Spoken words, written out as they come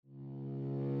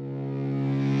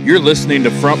You're listening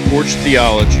to Front Porch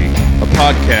Theology, a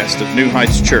podcast of New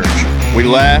Heights Church. We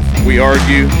laugh, we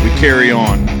argue, we carry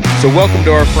on. So welcome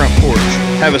to our front porch.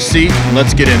 Have a seat and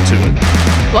let's get into it.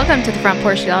 Welcome to the Front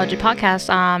Porch Theology Podcast.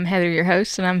 I'm Heather, your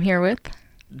host, and I'm here with...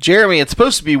 Jeremy. It's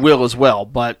supposed to be Will as well,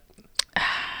 but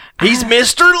he's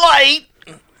Mr. Light.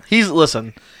 He has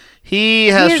trouble. He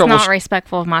is not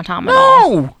respectful of my time at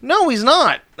all. No, he's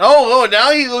not. Oh, now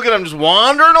you look at him just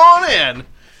wandering on in.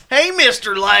 Hey,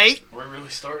 Mr. Light. We're really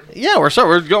starting? Yeah, we're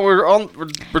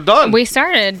done. We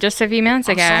started just a few minutes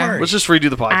ago. sorry. Let's just redo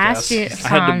the podcast. I asked you, I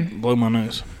had to blow my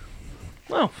nose.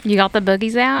 Well, you got the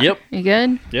boogies out? Yep. You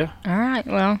good? Yeah. All right,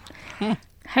 well.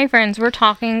 Hey, friends, we're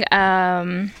talking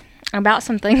about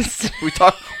some things. we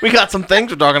got some things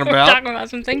we're talking We're about. talking about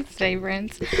some things today,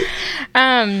 friends.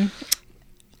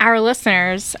 Our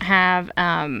listeners have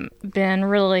been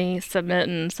really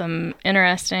submitting some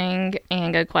interesting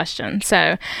and good questions.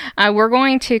 So we're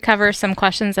going to cover some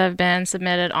questions that have been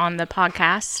submitted on the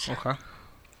podcast. Okay.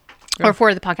 Or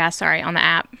for the podcast, sorry, on the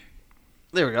app.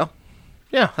 There we go.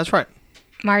 Yeah, that's right.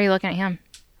 Why are you looking at him?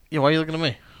 Yeah, why are you looking at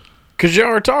me? Because y'all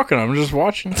are talking. I'm just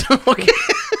watching. Okay.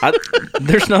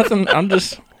 There's nothing. I'm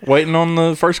just waiting on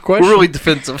the first question. We're really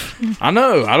defensive. I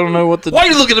know. I don't know what the... Why are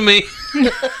you looking at me?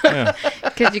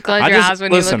 Because you close your eyes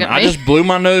when you look at me. I just blew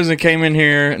my nose and came in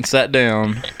here and sat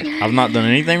down. I've not done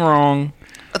anything wrong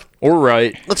or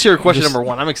right. Let's hear question number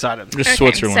one. I'm excited. Just Okay,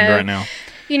 Switzerland so- right now.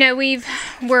 You know,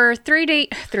 we're three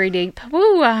deep.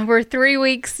 Woo! We're 3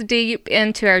 weeks deep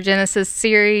into our Genesis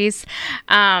series.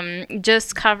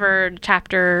 Just covered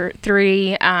chapter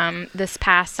 3 this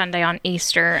past Sunday on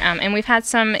Easter, and we've had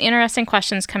some interesting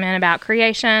questions come in about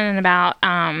creation and about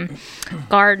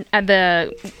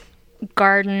the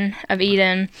Garden of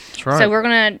Eden. That's right. So we're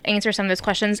going to answer some of those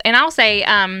questions, and I'll say.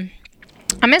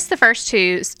 I missed the first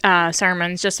 2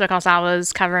 sermons just because I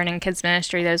was covering in kids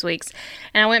ministry those weeks,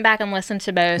 and I went back and listened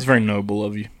to both. It's very noble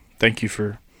of you. Thank you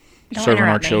for Don't serving our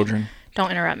interrupt me. children.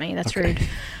 Don't interrupt me. That's Okay.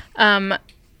 rude.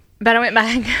 But I went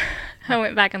back. I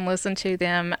went back and listened to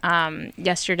them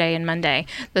yesterday and Monday,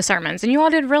 the sermons, and you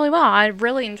all did really well. I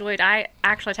really enjoyed. I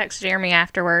actually texted Jeremy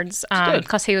afterwards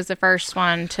because he was the first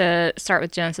one to start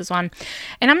with Genesis 1,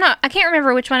 and I can't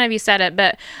remember which one of you said it,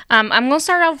 but I'm going to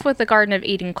start off with the Garden of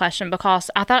Eden question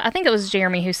because I think it was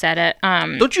Jeremy who said it.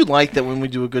 Don't you like that when we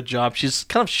do a good job? She's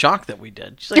kind of shocked that we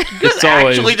did. She's like, you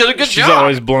actually did a good job. She's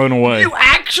always blown away. You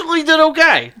actually did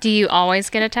okay. Do you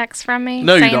always get a text from me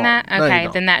No, you saying don't. that? No, you Okay,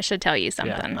 don't. then that should tell you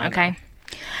something. I Okay.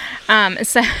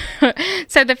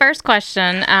 So the first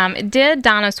question, did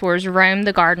dinosaurs roam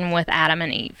the garden with Adam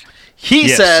and Eve? He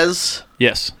Yes. says,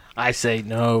 Yes. I say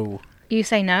no. You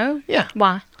say no? Yeah.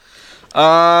 Why?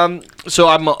 So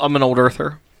I'm an old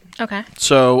earther. Okay.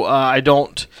 So I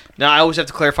don't. Now I always have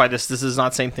to clarify this. This is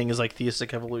not the same thing as like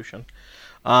theistic evolution.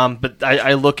 But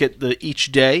I look at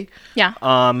each day. Yeah.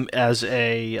 As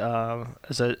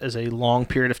a long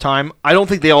period of time. I don't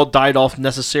think they all died off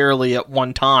necessarily at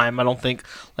one time. I don't think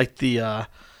like the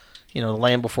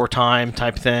Land Before Time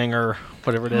type thing or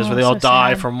whatever it is, where they all so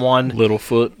die sad. from one.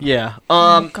 Littlefoot. Yeah.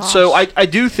 gosh. So I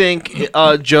do think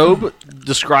Job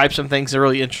describes some things that are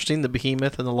really interesting, the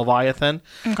behemoth and the leviathan,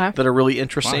 Okay. that are really Wow,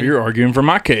 interesting. you're arguing for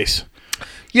my case.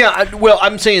 Yeah,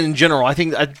 I'm saying in general, I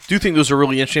do think those are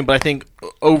really interesting, but I think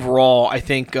overall, I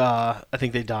think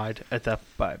they died at that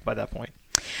by that point.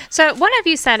 So one of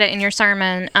you said it in your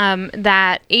sermon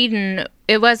that Eden,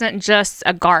 it wasn't just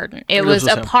a garden. It was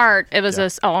a him. part. It was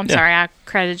I'm Yeah. sorry, I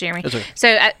credited Jeremy. That's okay.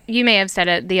 So you may have said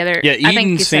it the other. Yeah, I think Eden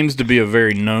you said seems to be a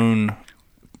very known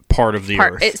part of the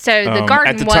part. earth. So the At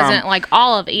garden the wasn't time- like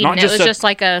all of Eden. not It just was at- just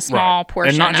like a small Right. portion.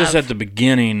 And not just of, at the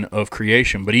beginning of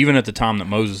creation, but even at the time that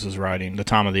Moses is writing, the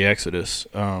time of the Exodus,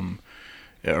 or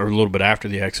a little bit after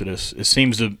the Exodus, it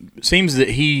seems that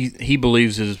he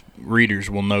believes his readers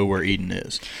will know where Eden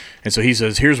is, and so he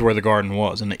says, "Here's where the garden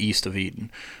was in the east of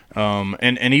Eden,"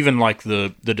 and even like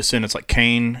the descendants like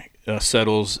Cain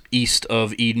settles east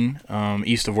of Eden,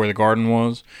 east of where the garden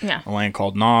was, Yeah. a land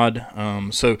called Nod.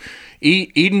 So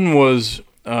Eden was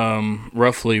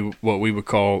roughly what we would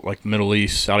call like Middle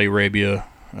East, Saudi Arabia,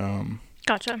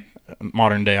 Gotcha.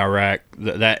 modern day Iraq.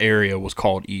 That area was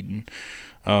called Eden.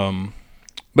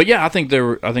 But yeah, I think there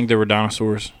were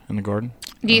dinosaurs in the garden.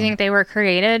 Do you think they were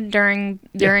created during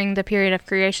the period of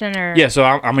creation, or Yeah, so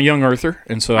I'm a young earther,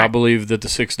 and so I Right. believe that the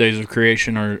 6 days of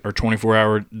creation are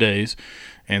 24-hour days,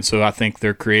 and so I think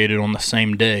they're created on the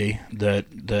same day that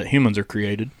humans are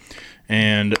created.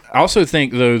 And I also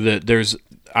think, though, that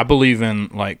I believe in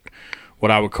like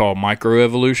what I would call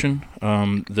microevolution,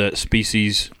 that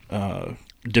species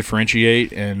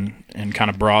differentiate and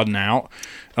kind of broaden out.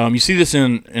 You see this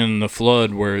in the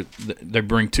flood where they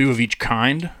bring 2 of each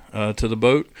kind to the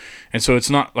boat, and so it's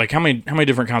not like how many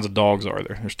different kinds of dogs are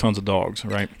there? There's tons of dogs,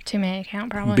 right? Too many to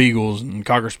count, probably. Beagles and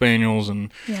Cocker Spaniels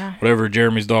and whatever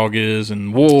Jeremy's dog is,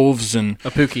 and wolves and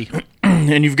A Pookie.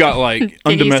 and you've got like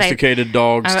undomesticated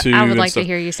dogs too. I would like to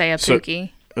hear you say a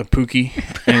Pookie. A Pookie,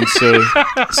 and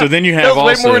so then you have That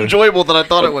was also way more enjoyable than I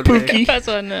thought it would be. Pookie. That's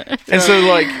what And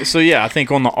I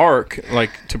think on the ark,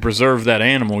 like to preserve that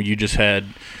animal, you just had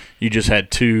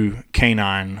 2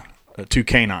 canines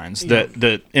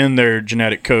that in their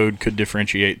genetic code could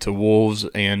differentiate to wolves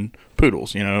and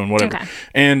poodles, and whatever. Okay.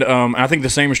 And I think the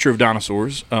same is true of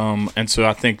dinosaurs. And so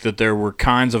I think that there were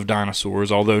kinds of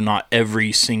dinosaurs, although not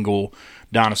every single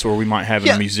dinosaur we might have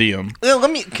in a museum.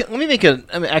 Let me make an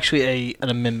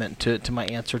amendment to my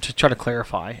answer to try to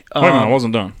clarify. Wait a minute, I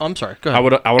wasn't done. I'm sorry. Go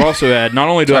ahead. I would also add, not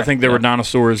only do I think there were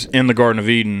dinosaurs in the Garden of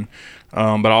Eden,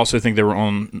 but I also think they were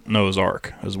on Noah's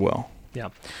Ark as well.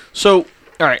 Yeah. So,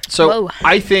 all right. So Whoa.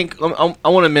 I think I want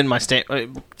to amend my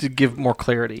statement to give more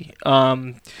clarity,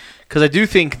 because I do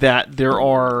think that there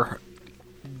are.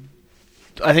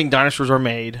 I think dinosaurs are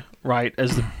made right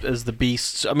as the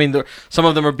beasts. I mean, some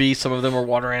of them are beasts, some of them are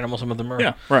water animals, some of them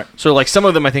are right. So like some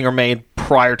of them I think are made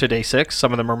prior to day 6,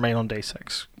 some of them are made on day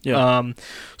 6. Yeah.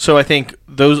 So I think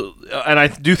those, and I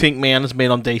do think man is made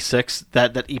on day 6.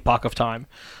 That epoch of time.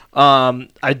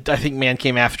 I think man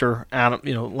came after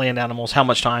land animals. How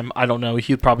much time? I don't know.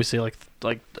 He'd probably say like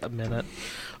a minute.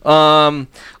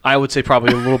 I would say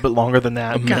probably a little bit longer than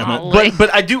that.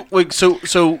 But I do like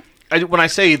when I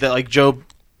say that like Job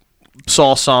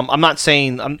saw some, I'm not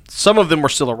saying some of them were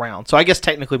still around. So I guess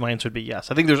technically my answer would be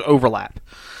yes. I think there's overlap,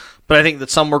 but I think that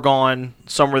some were gone,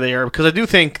 some were there, because I do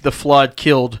think the flood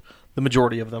killed the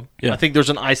majority of them. Yeah. I think there's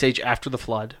an ice age after the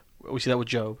flood. We see that with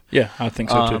Job. Yeah, I think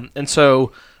so too. And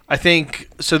so I think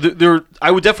so. There,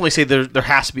 I would definitely say there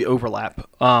has to be overlap.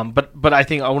 But I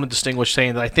think I want to distinguish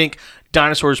saying that I think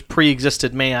dinosaurs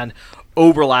pre-existed man,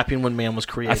 overlapping when man was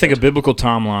created. I think a biblical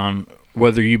timeline,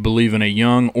 whether you believe in a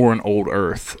young or an old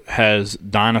Earth, has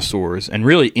dinosaurs and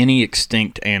really any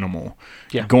extinct animal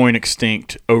going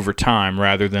extinct over time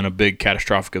rather than a big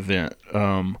catastrophic event.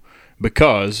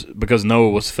 Because Noah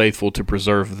was faithful to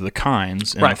preserve the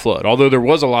kinds in the flood. Although there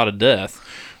was a lot of death,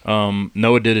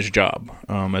 Noah did his job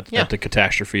at the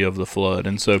catastrophe of the flood.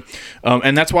 And so,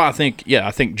 and that's why I think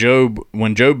Job,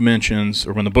 when Job mentions,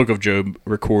 or when the book of Job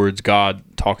records God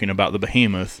talking about the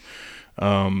behemoth,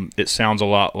 it sounds a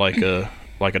lot like a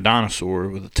dinosaur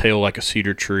with a tail like a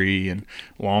cedar tree and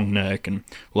long neck, and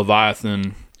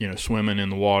Leviathan, swimming in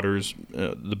the waters.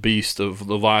 The beast of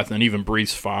Leviathan even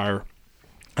breathes fire.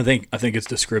 I think it's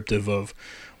descriptive of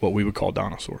what we would call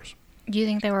dinosaurs. Do you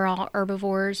think they were all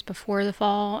herbivores before the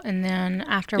fall, and then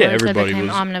afterwards they became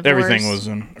omnivores? Everything was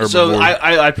an herbivore. So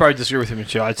I'd probably disagree with him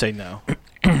too. I'd say no.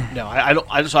 No, I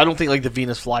don't think like the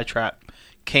Venus flytrap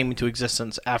came into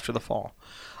existence after the fall.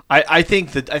 I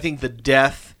think the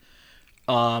death.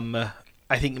 I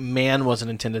think man wasn't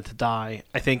intended to die.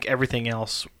 I think everything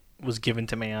else was given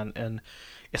to man, and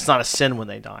it's not a sin when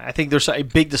they die. I think there's a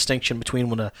big distinction between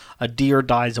when a deer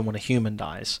dies and when a human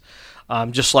dies.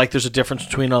 Just like there's a difference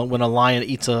between when a lion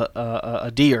eats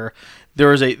a deer,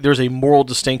 there's a moral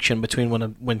distinction between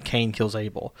when Cain kills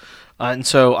Abel, and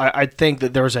so I think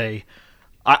that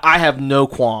I have no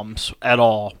qualms at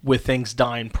all with things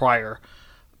dying prior,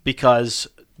 because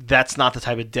that's not the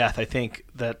type of death I think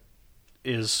that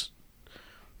is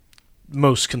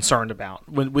most concerned about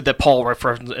with that Paul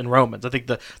references in Romans. I think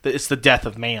that it's the death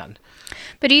of man.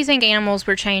 But do you think animals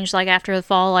were changed like after the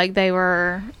fall, like they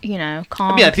were,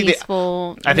 calm,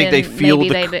 peaceful? I think they feel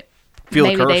the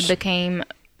curse. They became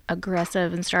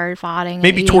aggressive and started fighting.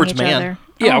 Maybe and towards each man. other.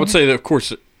 Yeah, I would say that, of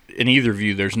course, in either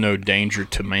view, there's no danger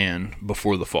to man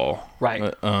before the fall.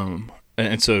 Right.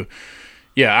 And so,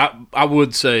 yeah, I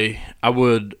would say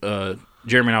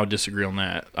Jeremy and I would disagree on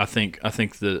that. I think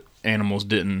that animals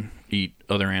didn't eat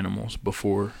other animals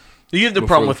before. You have the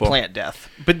problem with plant death,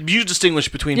 but you distinguish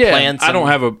between plants. I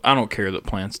don't care that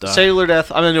plants die. Cellular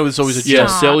death. I know it's always a joke.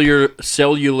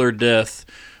 Cellular death.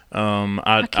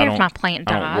 I care if my plant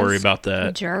dies. I don't worry about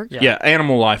that. Jerk. Yeah,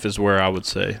 animal life is where I would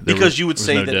say you would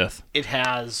say no that death. It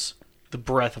has the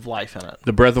breath of life in it.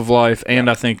 The breath of life, and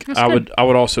I think That's I good.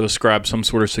 would also ascribe some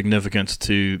sort of significance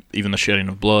to even the shedding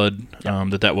of blood.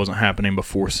 That wasn't happening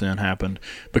before sin happened,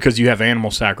 because you have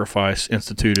animal sacrifice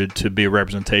instituted to be a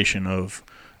representation of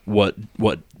what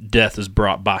death is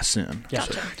brought by sin. Yeah.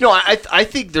 Gotcha. No, I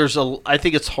think I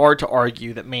think it's hard to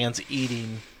argue that man's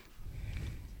eating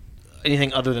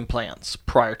anything other than plants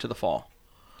prior to the fall.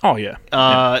 Oh yeah.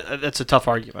 That's a tough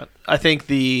argument. I think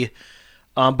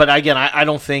but again, I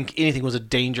don't think anything was a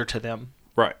danger to them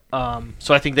Right.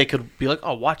 So I think they could be like,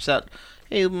 oh, watch that.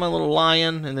 Hey, my little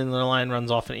lion. And then the lion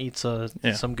runs off and eats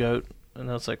some goat. And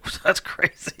I was like, that's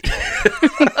crazy.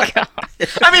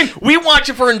 I mean, we watch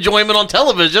it for enjoyment on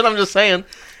television. I'm just saying.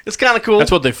 It's kind of cool.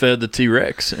 That's what they fed the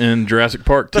T-Rex in Jurassic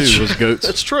Park, too, was goats.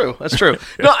 That's true.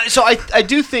 No, so I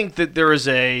do think that there is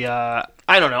a,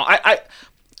 I don't know.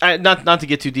 I not to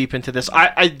get too deep into this.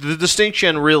 The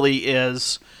distinction really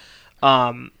is,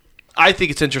 I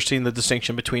think it's interesting, the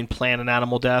distinction between plant and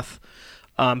animal death.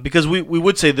 Because we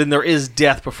would say then there is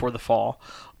death before the fall.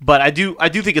 But I do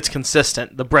think it's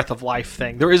consistent, the breath of life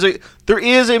thing. There is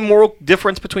a moral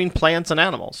difference between plants and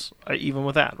animals, even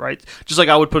with that, right? Just like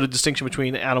I would put a distinction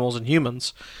between animals and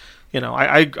humans.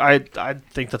 I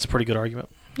think that's a pretty good argument.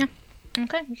 Yeah.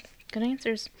 Okay. Good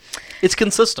answers. It's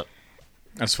consistent.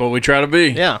 That's what we try to be.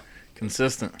 Yeah.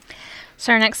 Consistent.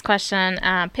 So our next question,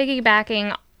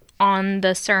 piggybacking on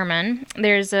the sermon,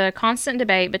 there's a constant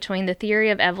debate between the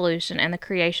theory of evolution and the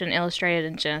creation illustrated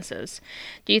in Genesis.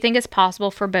 Do you think it's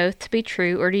possible for both to be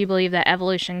true, or do you believe that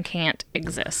evolution can't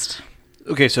exist?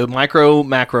 Okay, so micro,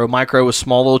 macro. Micro is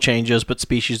small little changes, but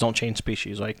species don't change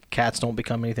species. Like cats don't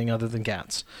become anything other than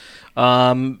cats.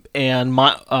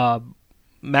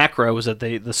 Macro is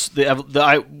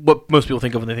that what most people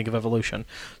think of when they think of evolution,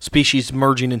 species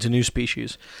merging into new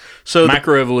species. So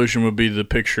macroevolution would be the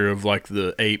picture of like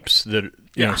the apes that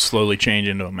slowly change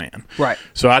into a man. Right.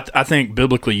 So I think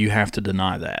biblically you have to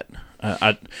deny that.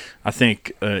 I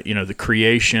think the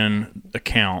creation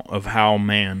account of how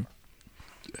man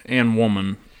and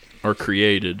woman are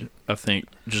created, I think,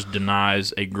 just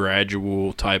denies a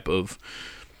gradual type of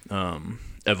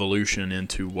evolution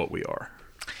into what we are.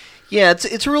 Yeah,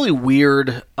 it's really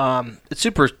weird. It's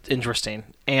super interesting,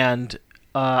 and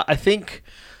I think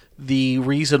the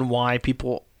reason why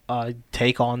people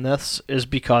take on this is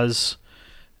because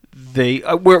they.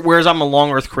 Whereas I'm a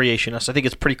long Earth creationist, I think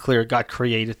it's pretty clear God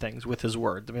created things with His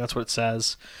Word. I mean, that's what it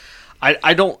says.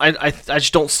 I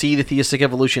just don't see the theistic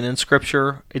evolution in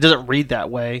Scripture. It doesn't read that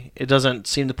way. It doesn't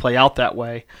seem to play out that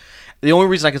way. The only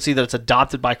reason I can see that it's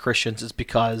adopted by Christians is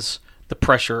because the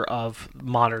pressure of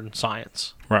modern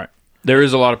science. Right. There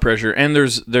is a lot of pressure, and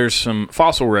there's some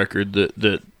fossil record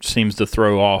that seems to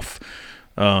throw off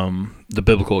the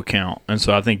biblical account, and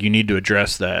so I think you need to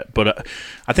address that. But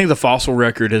I think the fossil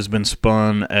record has been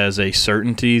spun as a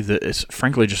certainty that is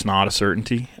frankly just not a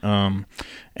certainty.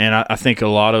 And I think a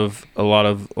lot of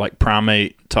like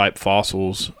primate type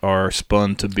fossils are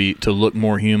spun to look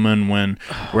more human when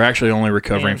we're actually only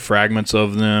recovering fragments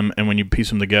of them. And when you piece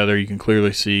them together, you can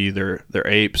clearly see they're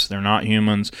apes. They're not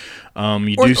humans.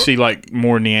 You do see like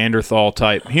more Neanderthal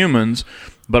type humans,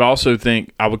 but also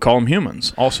think I would call them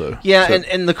humans also. Yeah, so,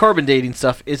 and the carbon dating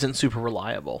stuff isn't super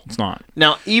reliable. It's not.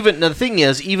 Now the thing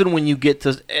is, even when you get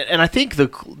to, and I think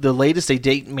the latest they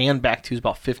date man back to is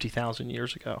about 50,000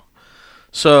 years ago.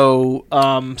 So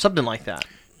something like that.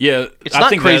 Yeah, it's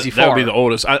not crazy far. That would be the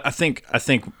oldest. I think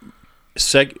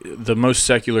the most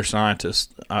secular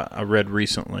scientist I read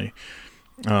recently,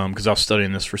 because I was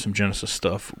studying this for some Genesis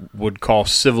stuff, would call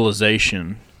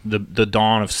civilization the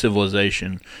dawn of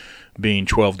civilization being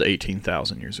 12 to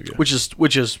 18,000 years ago.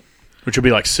 Which would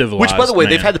be like civilized. Which, by the way, man.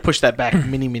 They've had to push that back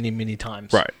many, many, many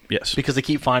times. Right. Yes. Because they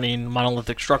keep finding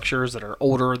monolithic structures that are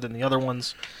older than the other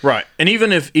ones. Right. And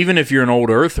even if you're an old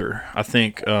earther, I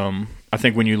think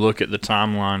when you look at the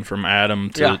timeline from Adam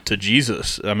to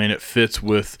Jesus, I mean it fits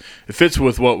with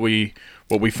what we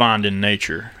find in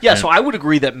nature. Yeah. So I would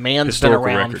agree that man's been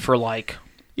around record. for like.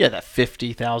 Yeah, that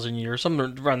 50,000 years,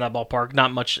 something around that ballpark.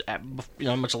 Not much,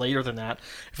 much later than that.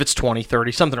 If it's 20,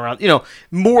 30, something around,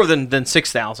 more than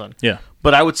 6,000. Yeah.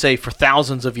 But I would say for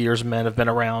thousands of years, men have been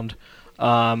around.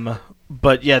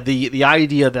 But yeah, the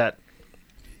idea that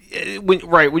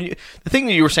the thing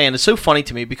that you were saying is so funny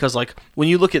to me because like when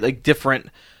you look at like different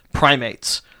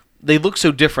primates, they look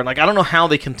so different. Like I don't know how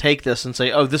they can take this and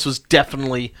say, oh, this was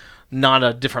definitely not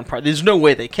a different primate. There's no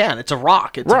way they can. It's a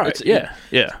rock.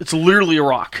 It's literally a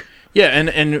rock. Yeah,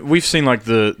 and we've seen like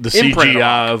the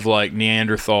CGI of like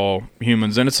Neanderthal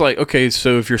humans, and it's like, okay,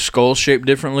 so if your skull's shaped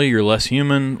differently, you're less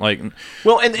human. Like,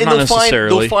 well, and not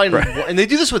they'll find, right. And they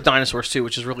do this with dinosaurs too,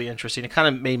 which is really interesting. It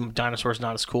kind of made dinosaurs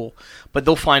not as cool, but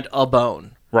they'll find a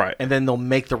bone, right, and then they'll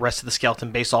make the rest of the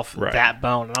skeleton based off that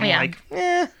bone. And I'm like,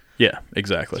 yeah,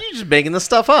 exactly. You're just making this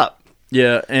stuff up.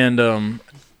 Yeah, and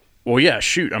well, yeah,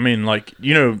 shoot. I mean, like,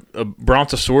 a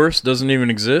Brontosaurus doesn't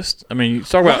even exist. I mean, you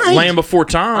talk about Land Before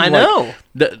Time. I know.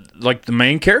 Like the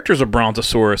main character's a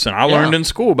Brontosaurus, and I learned in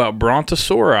school about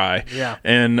Brontosauri. Yeah.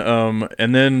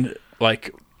 And then,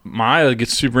 like, Maya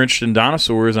gets super interested in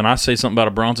dinosaurs, and I say something about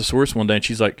a brontosaurus one day, and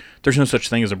she's like, "There's no such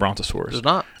thing as a brontosaurus." There's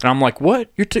not. And I'm like,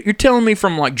 "What? You're telling me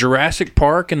from like Jurassic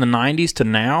Park in the '90s to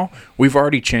now, we've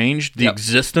already changed the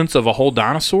existence of a whole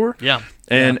dinosaur?" Yeah.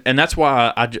 And that's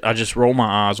why I just roll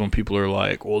my eyes when people are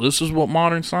like, well, this is what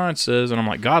modern science says. And I'm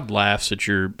like, God laughs at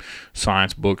your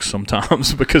science books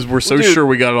sometimes because we're so sure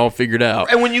we got it all figured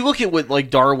out. And when you look at what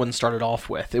like Darwin started off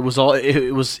with, it was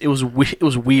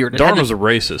weird. Darwin was a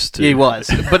racist too. Yeah, he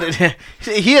was. But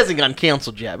he hasn't gotten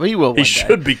canceled yet, but he will one day. He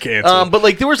should be canceled. But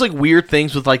like there was like weird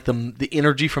things with like the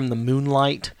energy from the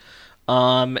moonlight.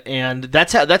 And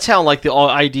that's how like the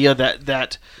idea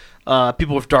that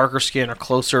people with darker skin are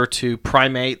closer to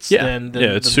primates than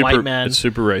white men. It's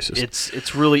super racist.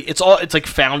 It's like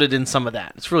founded in some of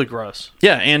that. It's really gross.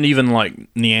 Yeah, and even like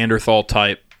Neanderthal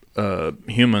type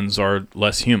humans are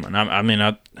less human. I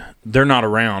mean, they're not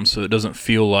around, so it doesn't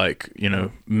feel like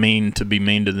mean to be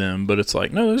mean to them. But it's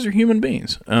like, no, those are human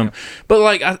beings. But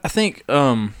like I think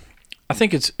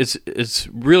it's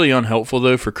really unhelpful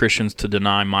though for Christians to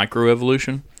deny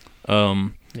microevolution.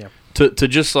 To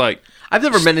just like. I've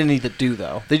never met any that do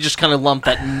though. They just kind of lump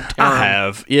that term. I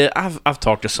have, yeah. I've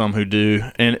talked to some who do,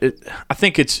 and I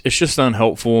think it's just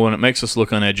unhelpful, and it makes us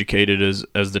look uneducated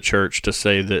as the church to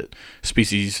say that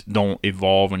species don't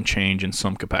evolve and change in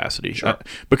some capacity. Sure.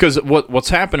 Because what's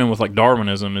happening with like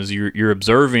Darwinism is you're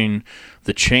observing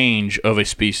the change of a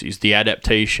species, the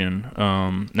adaptation,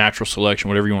 natural selection,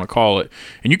 whatever you want to call it,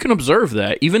 and you can observe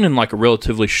that even in like a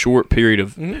relatively short period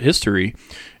of history.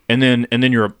 And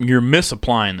then you're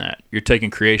misapplying that. You're taking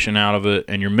creation out of it,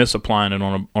 and you're misapplying it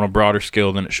on a broader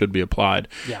scale than it should be applied.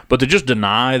 Yeah. But to just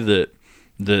deny that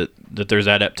there's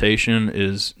adaptation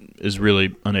is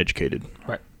really uneducated.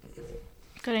 Right.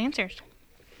 Good answers.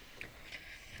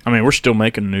 I mean, we're still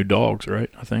making new dogs, right?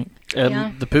 I think.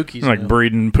 And the Pookies. Like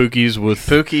breeding Pookies with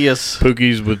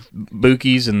Pookies with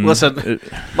Bookies and listen,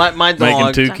 my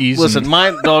dog. Tookies. Listen,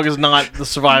 my dog is not the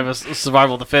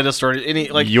survival of the fittest or any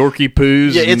like Yorkie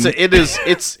poos. Yeah, it's.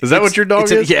 Is that what your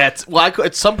dog is? Yeah,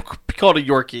 it's some call it a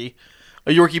Yorkie.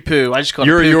 A Yorkie poo. I just call it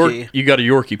a Pookie. You got a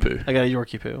Yorkie poo. I got a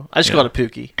Yorkie poo. I just call it a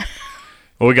Pookie.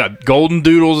 Well, we got golden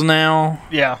doodles now.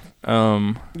 Yeah.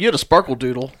 You had a sparkle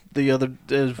doodle the other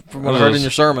from what I heard in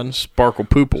your sermon. Sparkle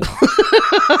poople.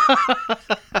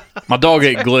 My dog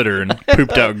ate glitter and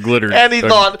pooped out glitter. And he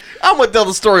thought, I'm going to tell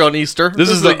the story on Easter. This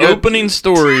is the opening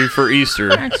story for Easter.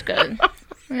 That's good.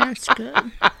 That's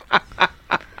good.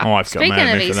 My wife got mad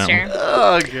at me for that one.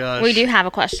 Oh, gosh. We do have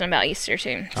a question about Easter,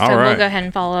 too. So All right. We'll go ahead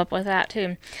and follow up with that,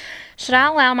 too. Should I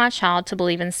allow my child to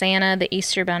believe in Santa, the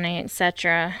Easter Bunny,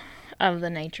 etc., of the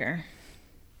nature?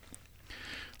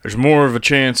 There's more of a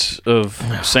chance of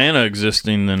Santa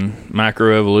existing than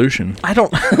macroevolution. I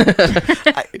don't.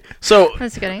 So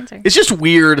that's a good answer. It's just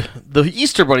weird. The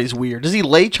Easter Bunny's weird. Does he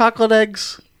lay chocolate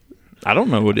eggs? I don't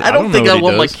know what. I don't think I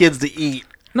want my kids to eat.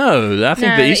 No, I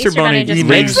think the Easter Bunny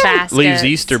leaves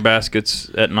Easter baskets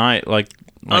at night, like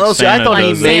Santa I thought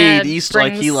does he made Easter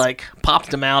like he like popped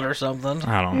them out or something.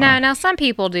 I don't know. No, now some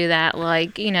people do that.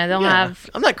 Like they'll have.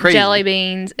 I'm not crazy. Jelly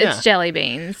beans. It's jelly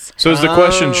beans. So is the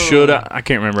question? Should I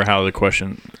can't remember how the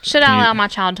question. Should I allow my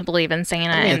child to believe in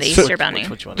Santa and the Easter Bunny?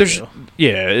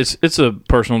 Yeah, it's a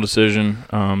personal decision.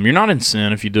 You're not in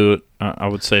sin if you do it. I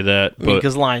would say that.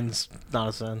 Because lying's not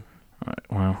a sin.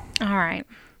 All right.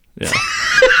 Yeah.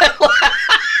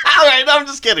 All right, no, I'm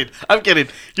just kidding. I'm kidding.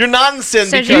 You're not in sin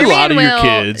because you lie to your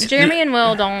kids. Jeremy and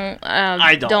Will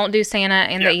don't do Santa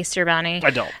and the Easter Bunny.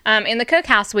 I don't. In the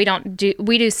cookhouse,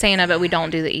 we do Santa, but we don't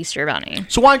do the Easter Bunny.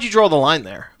 So why'd you draw the line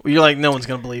there? You're like, no one's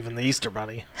gonna believe in the Easter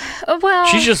Bunny. Well,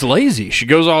 she's just lazy. She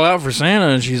goes all out for Santa,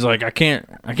 and she's like, I can't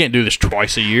do this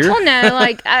twice a year. Well, no,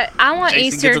 like I want Jason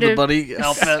Easter to the bunny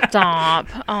outfit. Stop.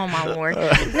 Oh my lord.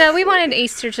 No, we wanted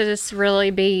Easter to just really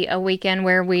be a weekend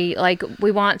where we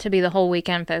want to be the whole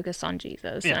weekend focused on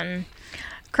Jesus, and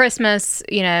Christmas,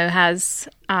 has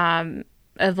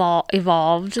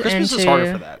evolved. Christmas is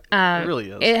harder for that. It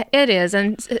really is. It is,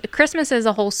 and Christmas is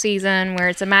a whole season where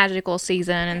it's a magical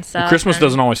season and stuff. Christmas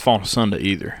doesn't always fall on Sunday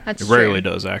either. That's it true. Rarely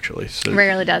does actually. So.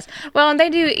 Rarely does. Well, and they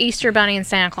do Easter Bunny and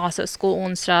Santa Claus at school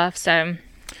and stuff, so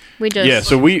we just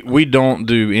so we don't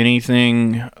do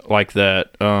anything like that.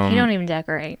 You don't even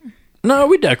decorate. No,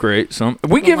 we decorate some.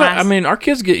 We give. Our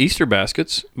kids get Easter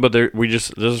baskets, but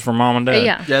this is for mom and dad.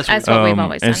 Yeah, that's what we've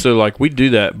always done. And so we do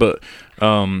that, but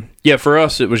for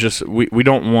us it was just we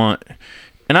don't want.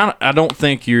 And I don't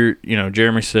think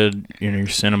Jeremy said, you're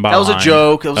sinning by That was lying. a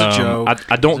joke. It was a joke.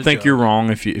 I don't think you're wrong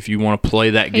if you want to play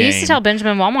that game. He used to tell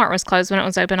Benjamin Walmart was closed when it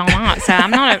was open all night, so I'm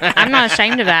not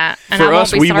ashamed of that. And For I won't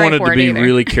us, be we sorry wanted for to it be either.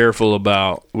 really careful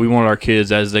we want our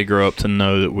kids as they grow up to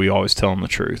know that we always tell them the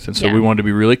truth. And so Yeah. we wanted to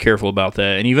be really careful about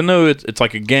that. And even though it's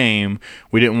like a game,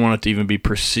 we didn't want it to even be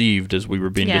perceived as we were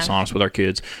being dishonest with our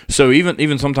kids. So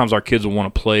even sometimes our kids will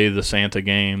want to play the Santa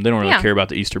game. They don't really care about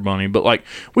the Easter Bunny. But like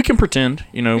we can pretend,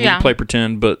 we can play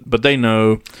pretend, but they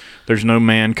know there's no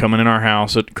man coming in our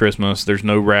house at Christmas. There's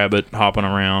no rabbit hopping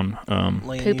around.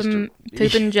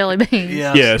 Pooping jelly beans.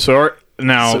 Yes. Yeah, so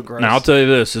now So gross. I'll tell you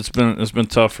this: it's been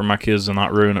tough for my kids to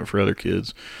not ruin it for other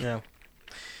kids. Yeah.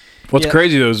 What's Yeah.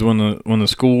 crazy though is when the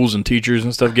schools and teachers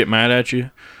and stuff get mad at you.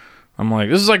 I'm like,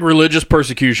 this is like religious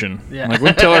persecution. Yeah. Like we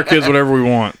can tell our kids whatever we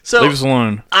want. So- Leave us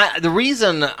alone. The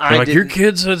reason They're I like, didn't, your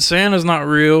kid said Santa's not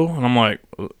real, and I'm like,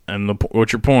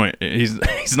 what's your point? He's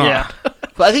not. Yeah.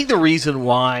 But I think the reason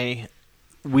why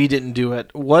we didn't do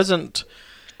it wasn't.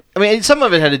 I mean, some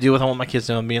of it had to do with I want my kids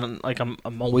to know being like I'm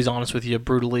always honest with you,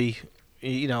 brutally,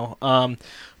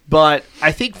 But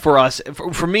I think for us,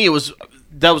 for me,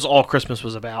 that was all Christmas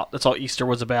was about. That's all Easter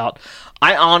was about.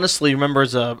 I honestly remember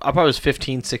I probably was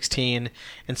 15, 16,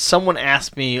 and someone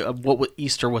asked me what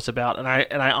Easter was about, and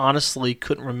I honestly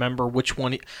couldn't remember which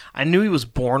one. I knew he was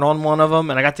born on one of them,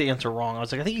 and I got the answer wrong. I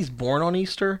was like, I think he's born on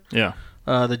Easter. Yeah.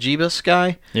 The Jeebus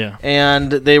guy. Yeah.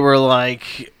 And they were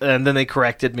like, and then they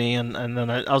corrected me, and then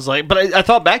I was like, but I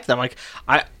thought back to them, like,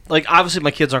 obviously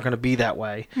my kids aren't going to be that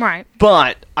way. Right.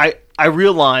 But I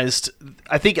realized,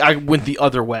 I think I went the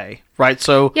other way, right?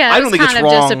 So Yeah, I don't think it's kind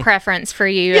of wrong. just a preference for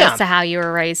you Yeah. as to how you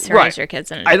were raised to Right. raise your kids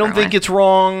in a I don't different think way. it's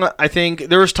wrong. I think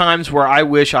there's times where I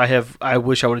wish I would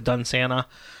have done Santa.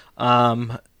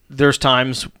 There's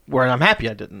times where I'm happy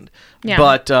I didn't. Yeah.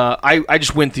 But I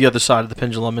just went the other side of the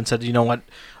pendulum and said, you know what,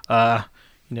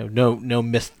 no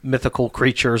mythical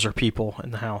creatures or people in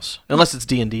the house unless it's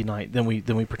D&D night. Then we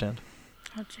pretend.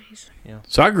 Oh, jeez.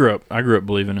 So I grew up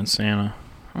believing in Santa.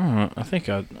 I don't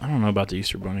know. I don't know about the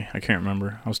Easter Bunny. I can't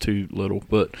remember. I was too little,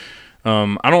 but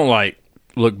I don't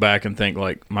look back and think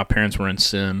like my parents were in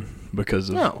sin because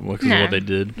of what they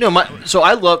did. No, so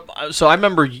I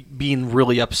remember being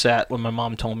really upset when my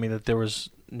mom told me that there was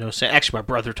no Santa. Actually, my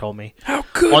brother told me. How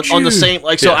could on the same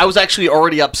So Yeah. I was actually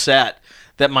already upset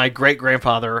that my great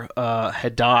grandfather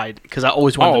had died because I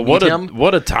always wanted to meet him.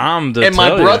 What a time to And my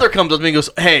tell ya. brother comes up to me and goes,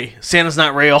 "Hey, Santa's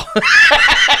not real."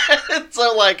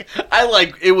 So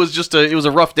it was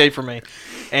a rough day for me,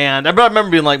 and I remember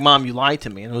being like, "Mom, you lied to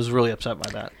me," and I was really upset by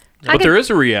that. But there is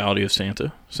a reality of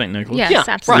Santa, St. Nicholas. Yes, Yeah,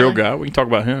 absolutely. Real guy. We can talk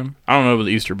about him. I don't know about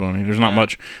the Easter Bunny. There's not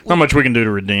much we can do to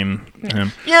redeem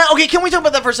him. Yeah, okay, can we talk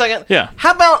about that for a second? Yeah.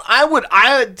 How about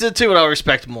to tell you what I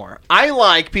respect more. I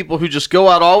like people who just go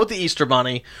out all with the Easter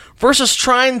Bunny versus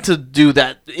trying to do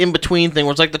that in-between thing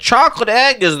where it's like the chocolate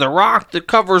egg is the rock that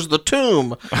covers the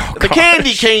tomb. The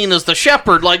candy cane is the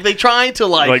shepherd. Like they try to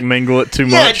Like mingle it too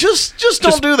much. Yeah, just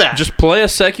don't do that. Just play a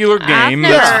secular game.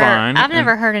 I've That's never- fine. I've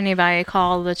never heard anybody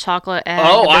call the chocolate egg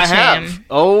Oh, the I tomb. have.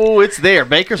 Oh, it's there.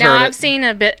 Baker's Now heard I've seen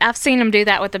I've seen them do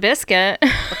that with the biscuit.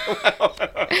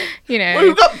 You know.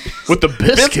 Who got With the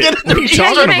biscuit. Biscuit What are you Yeah,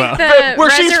 you talking make about? the where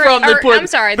she's from? They put I'm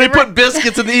sorry. they the put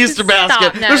biscuits in the Easter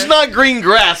basket. no. There's not green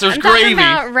grass. There's I'm gravy. talking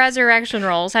about resurrection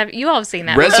rolls. Have you all seen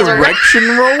that? Resurrection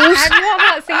rolls? Have you all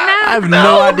not seen that? I have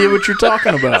no idea what you're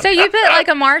talking about. So you put like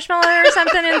a marshmallow or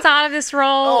something inside of this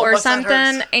roll Oh, or that something,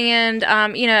 hurts. and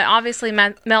obviously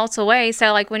melts away.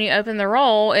 So like when you open the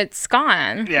roll, it's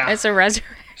gone. Yeah. It's a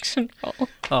resurrection roll.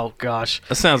 Oh gosh.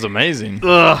 That sounds amazing.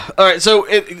 Ugh. All right. So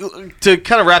to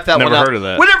kind of wrap that Never one up, heard of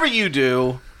that. whatever you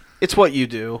do, it's what you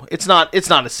do. It's not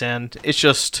a sin.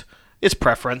 It's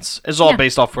preference. It's all Yeah.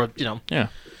 based off of Yeah.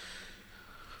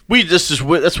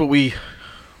 that's what we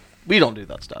don't do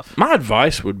that stuff. My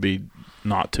advice would be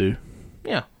not to.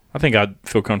 Yeah. I think I'd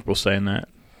feel comfortable saying that.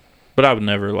 But I would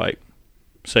never,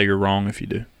 say you're wrong if you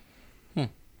do.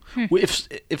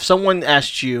 If someone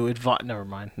asked you advice, never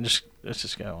mind. Let's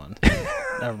just go on.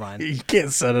 Never mind. You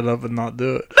can't set it up and not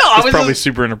do it. No, I It's was probably just-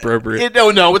 super inappropriate.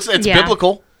 No, it's Yeah.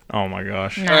 biblical. Oh, my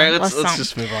gosh. No, All right, let's don't.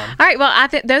 just move on. All right. Well, I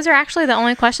think those are actually the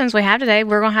only questions we have today.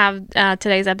 We're gonna have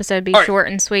today's episode be All right. short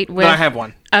and sweet. With No, I have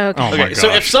one. Oh, okay. Oh, my Okay, so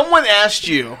gosh. if someone asked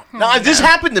you, now this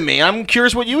happened to me, I'm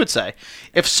curious what you would say.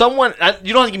 If someone,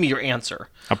 you don't have to give me your answer.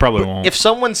 I probably won't. If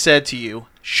someone said to you,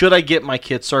 "Should I get my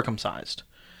kid circumcised?"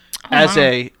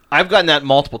 I've gotten that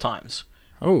multiple times.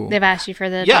 oh. They've asked you for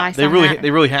the Yeah, advice. they on really that.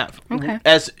 they really have. Okay.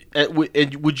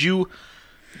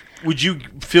 Would you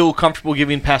feel comfortable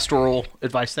giving pastoral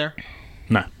advice there?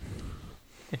 No.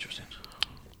 Interesting.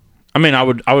 I mean, I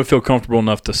would feel comfortable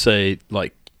enough to say,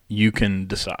 you can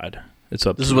decide. It's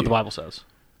up to you. This is what the Bible says.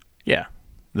 Yeah.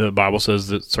 The Bible says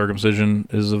that circumcision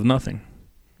is of nothing.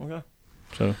 Okay.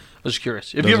 So I was just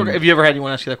curious. Have you ever had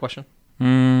anyone ask you that question?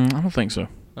 I don't think so.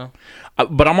 No.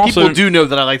 But I'm also people do know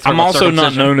that I like. I'm also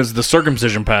not known as the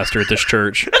circumcision pastor at this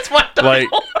church. That's my title. Like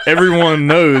everyone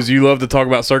knows, you love to talk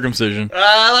about circumcision.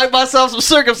 I like myself some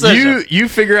circumcision. You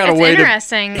figure out It's a way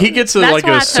interesting. He gets That's why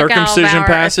I a took circumcision out of our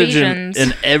passage in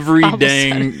Ephesians every Bible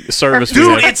dang study. service. Dude,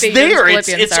 we have. it's there.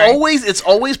 It's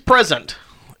always present.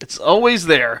 It's always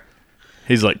there.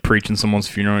 He's like preaching someone's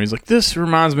funeral. He's like, this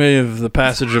reminds me of the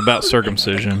passage about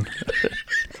circumcision.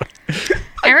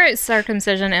 I wrote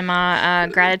circumcision in my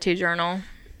gratitude journal.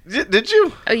 Did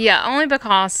you? Yeah, only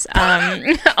because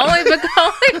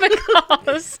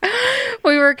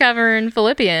we were covering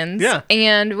Philippians. Yeah.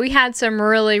 And we had some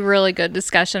really, really good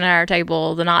discussion at our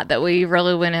table the night that we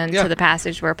really went into the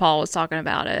passage where Paul was talking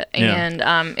about it. Yeah.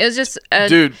 And it was just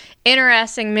a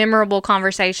interesting, memorable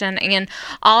conversation. And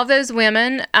all of those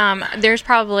women, there's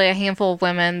probably a handful of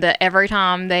women that every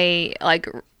time they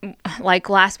like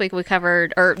last week we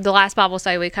covered, or the last Bible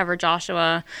study we covered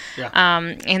Joshua,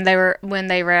 and when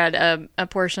they read a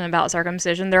portion about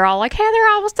circumcision, they're all like, Heather,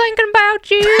 I was thinking about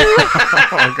you.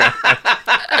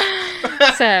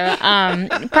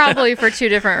 So probably for two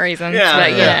different reasons,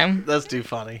 but you know, that's too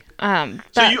funny.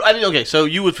 So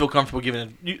you would feel comfortable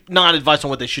giving not advice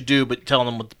on what they should do, but telling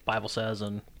them what the Bible says,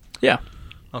 and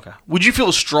okay. Would you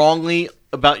feel strongly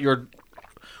about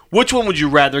which one would you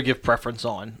rather give preference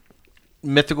on?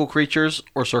 Mythical creatures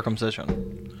or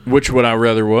circumcision? Which would I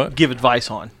rather what? Give advice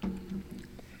on.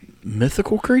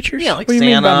 Mythical creatures? Yeah, like what do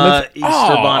you mean by Santa,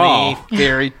 Easter Bunny,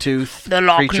 Fairy Tooth, the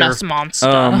Loch creature. Ness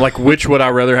Monster. Like which would I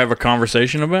rather have a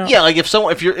conversation about? Yeah, like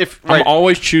I'm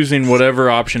always choosing whatever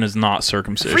option is not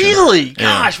circumcision. Really?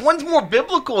 Yeah. Gosh, one's more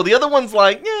biblical. The other one's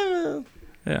like,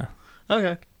 Yeah.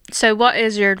 Okay. So what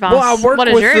is your advice? Well,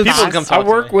 advice? I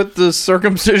work with the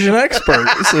circumcision expert.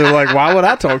 So, like, why would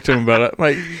I talk to him about it?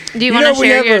 Like, do you want to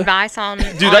share your advice on?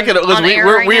 Dude, I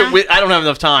don't have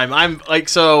enough time. I'm like,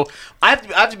 so I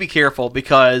have to be careful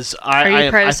because Are you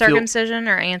pro-circumcision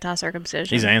or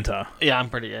anti-circumcision? He's anti. Yeah, I'm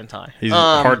pretty anti. He's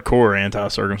hardcore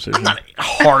anti-circumcision. I'm not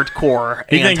hardcore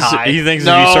anti. He thinks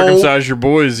if you circumcise your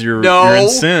boys, you're in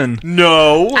sin.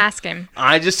 No. Ask him.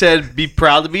 I just said be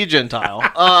proud to be a Gentile.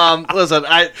 Listen,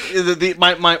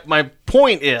 my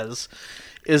point is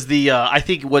I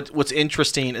think what's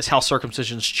interesting is how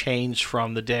circumcision's changed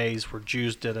from the days where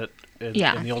Jews did it in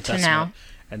the Old Testament. Now.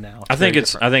 And now I think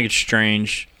it's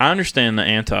strange. I understand the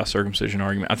anti-circumcision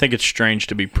argument. I think it's strange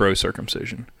to be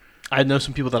pro-circumcision. I know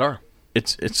some people that are. I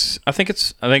think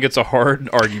it's a hard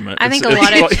argument. I think a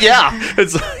lot of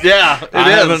I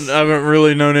haven't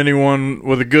really known anyone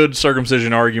with a good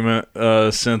circumcision argument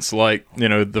since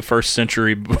the first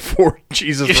century before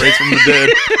Jesus raised from the dead.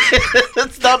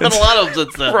 It's not been a lot of them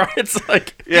since then. Right? It's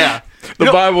like the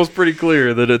Bible's pretty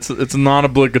clear that it's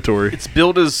non-obligatory. It's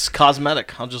billed as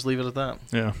cosmetic. I'll just leave it at that.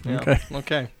 Yeah.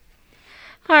 Okay.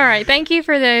 All right. Thank you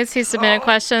for those who submitted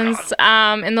questions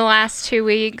in the last 2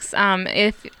 weeks.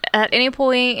 If at any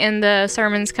point in the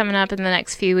sermons coming up in the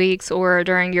next few weeks or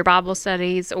during your Bible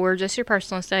studies or just your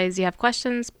personal studies, you have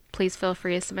questions, please feel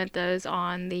free to submit those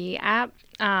on the app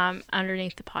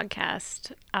underneath the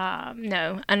podcast.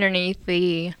 Underneath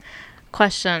the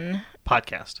question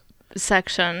podcast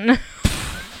section.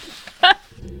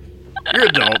 You're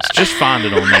adults. Just find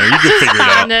it on there. You can figure it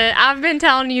out. I've been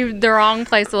telling you the wrong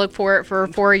place to look for it for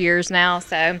 4 years now.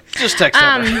 So just text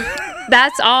Heather.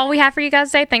 That's all we have for you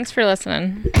guys today. Thanks for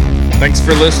listening. Thanks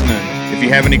for listening. If you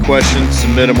have any questions,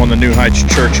 submit them on the New Heights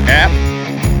Church app.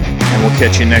 And we'll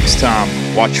catch you next time.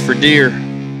 Watch for deer.